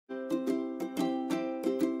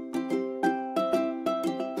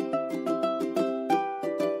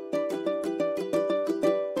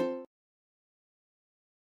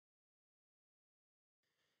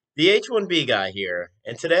The H1B Guy here,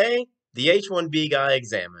 and today the H1B Guy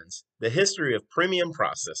examines the history of premium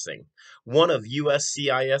processing, one of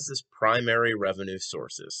USCIS's primary revenue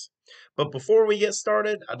sources. But before we get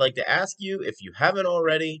started, I'd like to ask you, if you haven't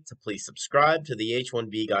already, to please subscribe to the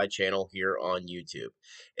H1B Guy channel here on YouTube.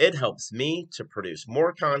 It helps me to produce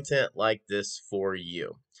more content like this for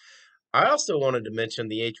you. I also wanted to mention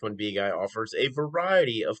the H1B Guy offers a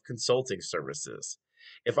variety of consulting services.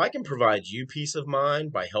 If I can provide you peace of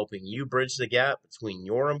mind by helping you bridge the gap between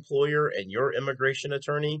your employer and your immigration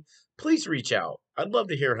attorney, please reach out. I'd love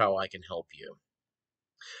to hear how I can help you.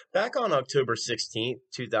 Back on October 16,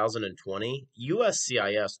 2020,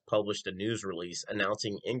 USCIS published a news release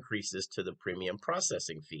announcing increases to the premium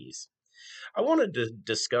processing fees. I wanted to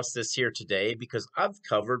discuss this here today because I've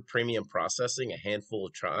covered premium processing a handful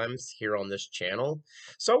of times here on this channel,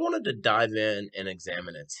 so I wanted to dive in and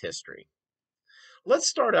examine its history. Let's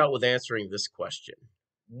start out with answering this question.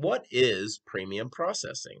 What is premium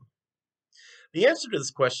processing? The answer to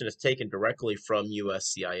this question is taken directly from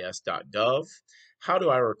uscis.gov. How do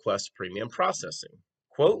I request premium processing?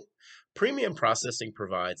 Quote, premium processing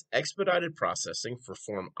provides expedited processing for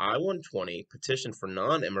Form I-120 petition for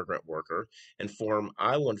non-immigrant worker and Form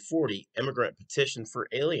I-140 immigrant petition for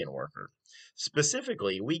alien worker.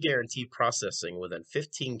 Specifically, we guarantee processing within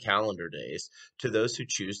 15 calendar days to those who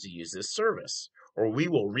choose to use this service, or we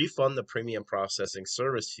will refund the premium processing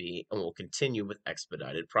service fee and will continue with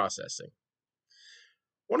expedited processing.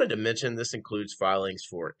 Wanted to mention this includes filings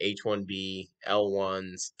for H1B,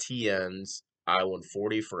 L1s, TNs,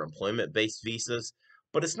 I-140 for employment-based visas,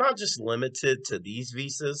 but it's not just limited to these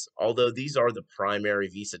visas, although these are the primary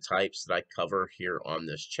visa types that I cover here on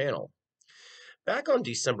this channel. Back on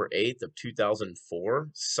December 8th of 2004,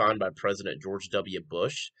 signed by President George W.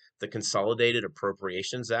 Bush, the Consolidated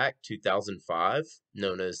Appropriations Act 2005,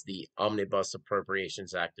 known as the Omnibus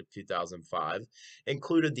Appropriations Act of 2005,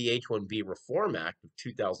 included the H-1B Reform Act of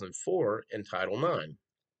 2004 and Title IX.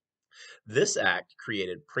 This act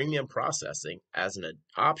created premium processing as an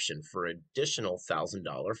option for additional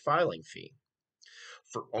 $1,000 filing fee.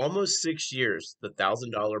 For almost 6 years, the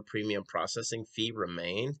 $1,000 premium processing fee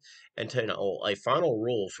remained until a final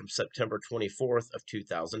rule from September 24th of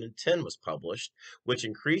 2010 was published, which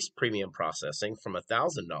increased premium processing from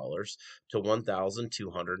 $1,000 to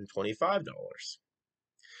 $1,225.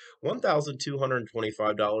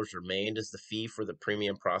 $1,225 remained as the fee for the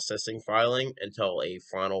premium processing filing until a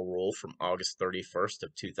final rule from August 31st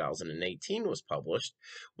of 2018 was published,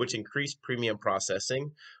 which increased premium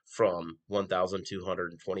processing from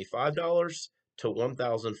 $1,225 to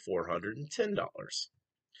 $1,410.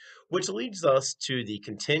 Which leads us to the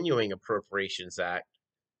Continuing Appropriations Act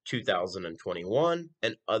 2021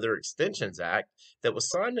 and Other Extensions Act that was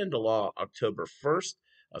signed into law October 1st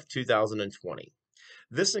of 2020.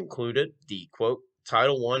 This included the, quote,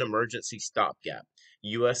 Title I Emergency Stopgap,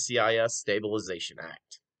 USCIS Stabilization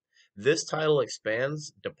Act. This title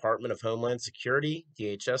expands Department of Homeland Security,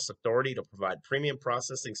 DHS authority to provide premium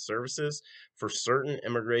processing services for certain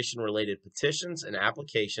immigration-related petitions and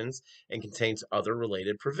applications and contains other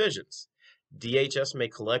related provisions. DHS may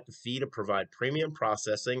collect a fee to provide premium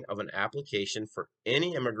processing of an application for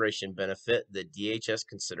any immigration benefit that DHS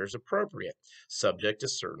considers appropriate, subject to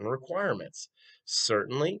certain requirements.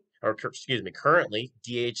 Currently,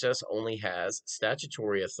 DHS only has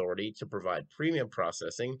statutory authority to provide premium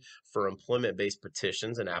processing for employment-based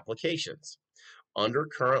petitions and applications. Under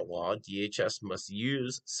current law, DHS must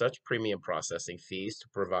use such premium processing fees to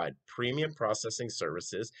provide premium processing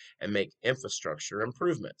services and make infrastructure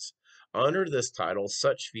improvements. Under this title,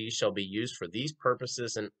 such fees shall be used for these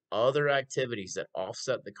purposes and other activities that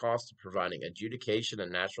offset the cost of providing adjudication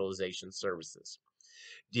and naturalization services.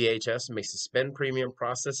 DHS may suspend premium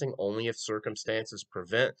processing only if circumstances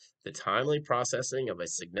prevent the timely processing of a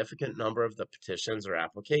significant number of the petitions or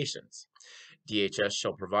applications. DHS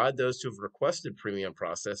shall provide those who have requested premium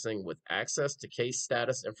processing with access to case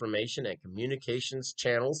status information and communications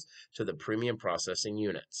channels to the premium processing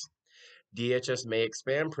units. DHS may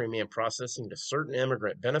expand premium processing to certain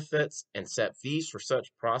immigrant benefits and set fees for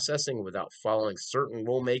such processing without following certain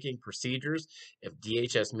rulemaking procedures if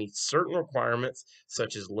DHS meets certain requirements,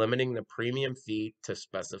 such as limiting the premium fee to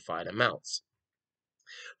specified amounts.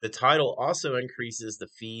 The title also increases the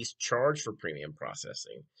fees charged for premium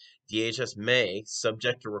processing. DHS may,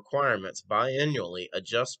 subject to requirements, biannually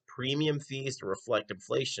adjust premium fees to reflect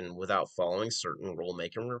inflation without following certain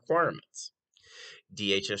rulemaking requirements.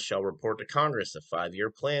 DHS shall report to Congress a 5-year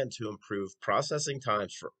plan to improve processing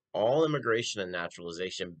times for all immigration and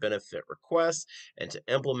naturalization benefit requests and to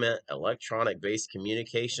implement electronic based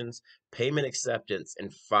communications, payment acceptance,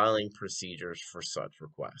 and filing procedures for such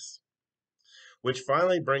requests. Which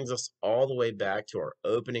finally brings us all the way back to our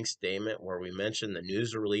opening statement where we mentioned the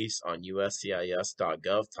news release on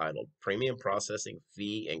USCIS.gov titled Premium Processing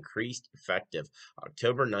Fee Increased Effective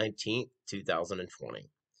October 19th, 2020.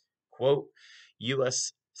 Quote,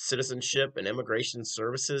 U.S. Citizenship and Immigration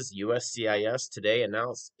Services, USCIS, today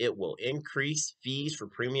announced it will increase fees for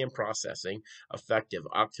premium processing effective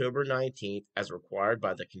October 19th as required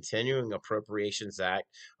by the Continuing Appropriations Act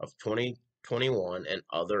of 2021 and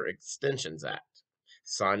other Extensions Act,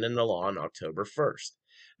 signed into law on October 1st.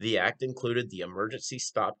 The act included the Emergency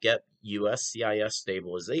Stopgap USCIS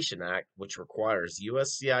Stabilization Act, which requires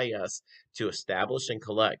USCIS to establish and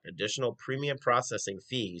collect additional premium processing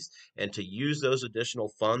fees and to use those additional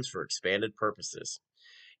funds for expanded purposes.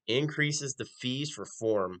 Increases the fees for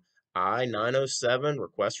Form I-907,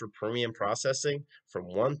 Request for Premium Processing, from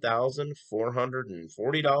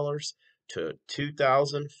 $1,440 to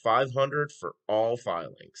 $2,500 for all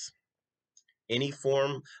filings. Any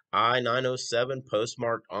Form I-907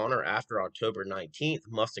 postmarked on or after October 19th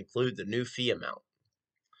must include the new fee amount.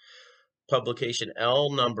 Publication L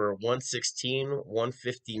number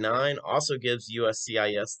 116-159 also gives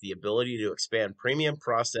USCIS the ability to expand premium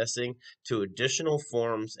processing to additional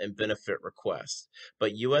forms and benefit requests,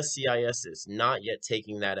 but USCIS is not yet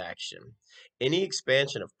taking that action. Any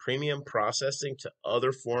expansion of premium processing to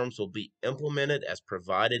other forms will be implemented as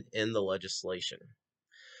provided in the legislation.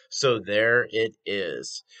 So there it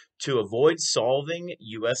is. To avoid solving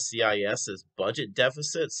USCIS's budget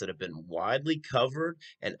deficits that have been widely covered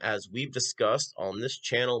and as we've discussed on this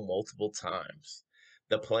channel multiple times,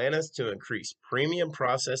 the plan is to increase premium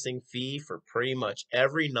processing fee for pretty much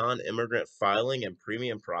every non-immigrant filing and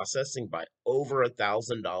premium processing by over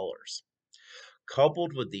 $1,000.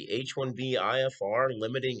 Coupled with the H1B IFR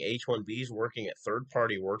limiting H1Bs working at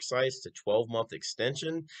third-party work sites to 12-month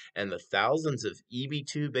extension, and the thousands of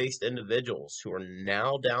EB2 based individuals who are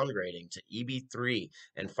now downgrading to EB3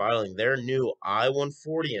 and filing their new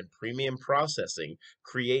I-140 and premium processing,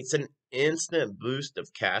 creates an instant boost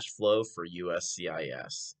of cash flow for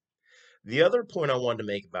USCIS. The other point I wanted to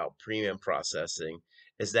make about premium processing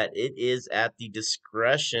is that it is at the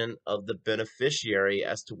discretion of the beneficiary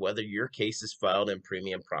as to whether your case is filed in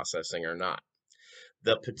premium processing or not.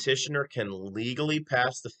 The petitioner can legally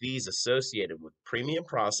pass the fees associated with premium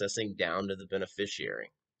processing down to the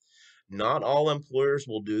beneficiary. Not all employers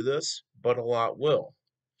will do this, but a lot will.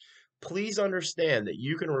 Please understand that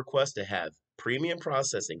you can request to have premium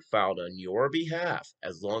processing filed on your behalf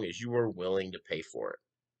as long as you are willing to pay for it.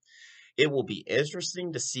 It will be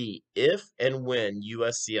interesting to see if and when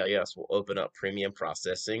USCIS will open up premium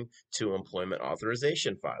processing to employment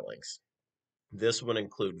authorization filings. This would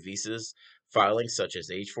include visas filings such as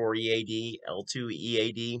H4 EAD, L2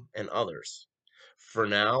 EAD, and others. For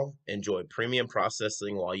now, enjoy premium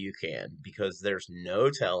processing while you can, because there's no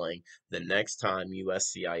telling the next time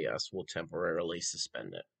USCIS will temporarily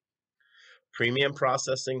suspend it. Premium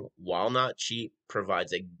processing, while not cheap,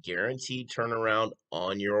 provides a guaranteed turnaround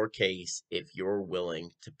on your case if you're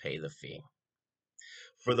willing to pay the fee.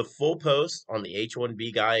 For the full post on the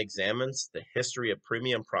H1B Guy examines the history of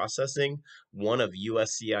premium processing, one of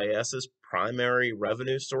USCIS's primary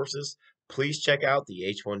revenue sources, please check out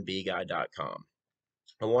the H1BGuy.com.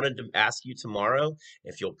 I wanted to ask you tomorrow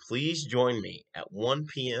if you'll please join me at 1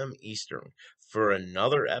 p.m. Eastern for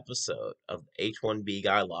another episode of H1B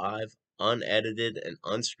Guy Live, unedited and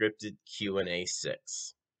unscripted Q&A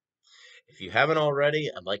 6. If you haven't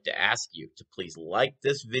already, I'd like to ask you to please like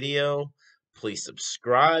this video, please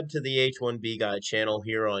subscribe to the H1B Guy channel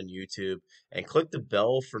here on YouTube, and click the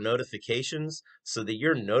bell for notifications so that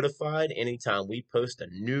you're notified anytime we post a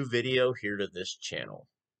new video here to this channel.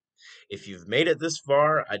 If you've made it this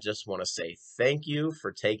far, I just want to say thank you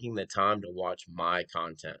for taking the time to watch my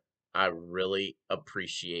content. I really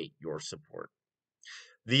appreciate your support.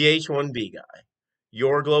 The H1B Guy,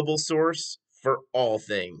 your global source for all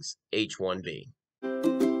things H1B.